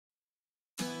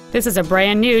This is a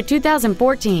brand new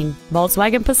 2014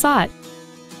 Volkswagen Passat.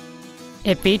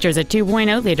 It features a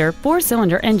 2.0-liter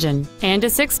four-cylinder engine and a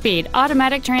 6-speed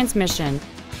automatic transmission.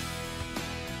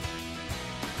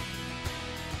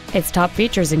 Its top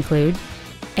features include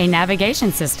a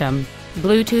navigation system,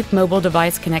 Bluetooth mobile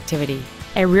device connectivity,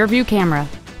 a rear-view camera,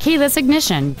 keyless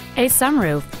ignition, a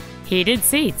sunroof, heated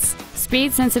seats,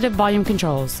 speed-sensitive volume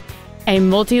controls, a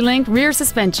multi-link rear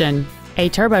suspension, a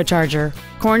turbocharger,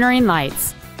 cornering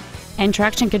lights, and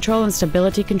traction control and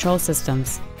stability control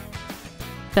systems.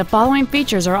 The following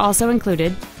features are also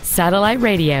included: satellite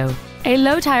radio, a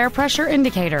low tire pressure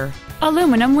indicator,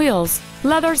 aluminum wheels,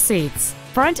 leather seats,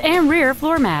 front and rear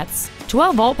floor mats,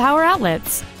 12-volt power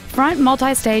outlets, front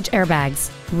multi-stage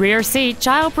airbags, rear seat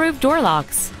child-proof door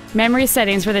locks, memory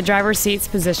settings for the driver's seat's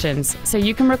positions so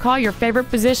you can recall your favorite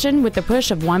position with the push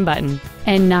of one button,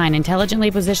 and 9 intelligently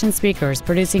positioned speakers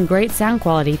producing great sound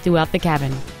quality throughout the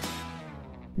cabin.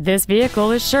 This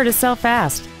vehicle is sure to sell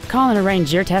fast. Call and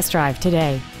arrange your test drive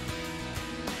today.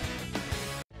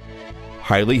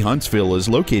 Hiley Hunstville is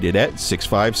located at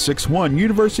 6561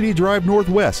 University Drive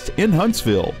Northwest in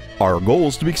Huntsville. Our goal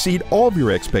is to exceed all of your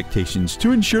expectations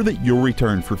to ensure that you'll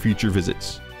return for future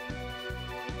visits.